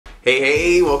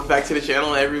Hey, welcome back to the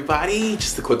channel, everybody.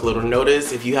 Just a quick little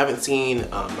notice, if you haven't seen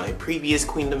my previous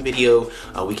Queendom video,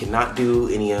 we cannot do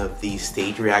any of these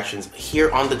stage reactions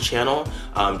here on the channel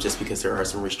just because there are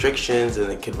some restrictions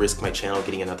and it could risk my channel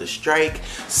getting another strike.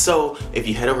 So if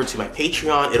you head over to my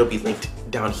Patreon, it'll be linked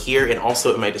down here and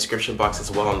also in my description box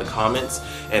as well in the comments,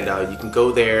 and you can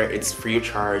go there. It's free of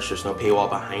charge, there's no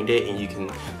paywall behind it, and you can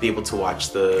be able to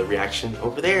watch the reaction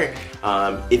over there.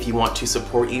 If you want to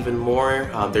support even more,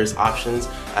 there's options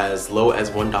as low as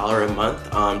 $1 a month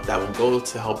that will go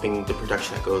to helping the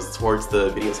production that goes towards the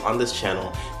videos on this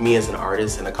channel, me as an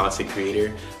artist and a content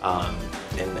creator,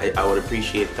 and I would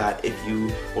appreciate that if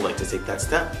you would like to take that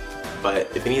step.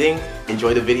 But if anything,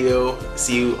 enjoy the video,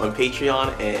 see you on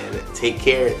Patreon, and take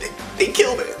care. They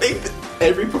killed it.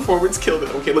 Every performance killed it.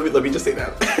 Okay, let me just say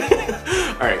that.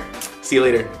 Alright, see you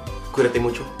later. Cuídate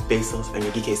mucho, besos, and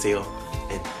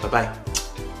and bye-bye.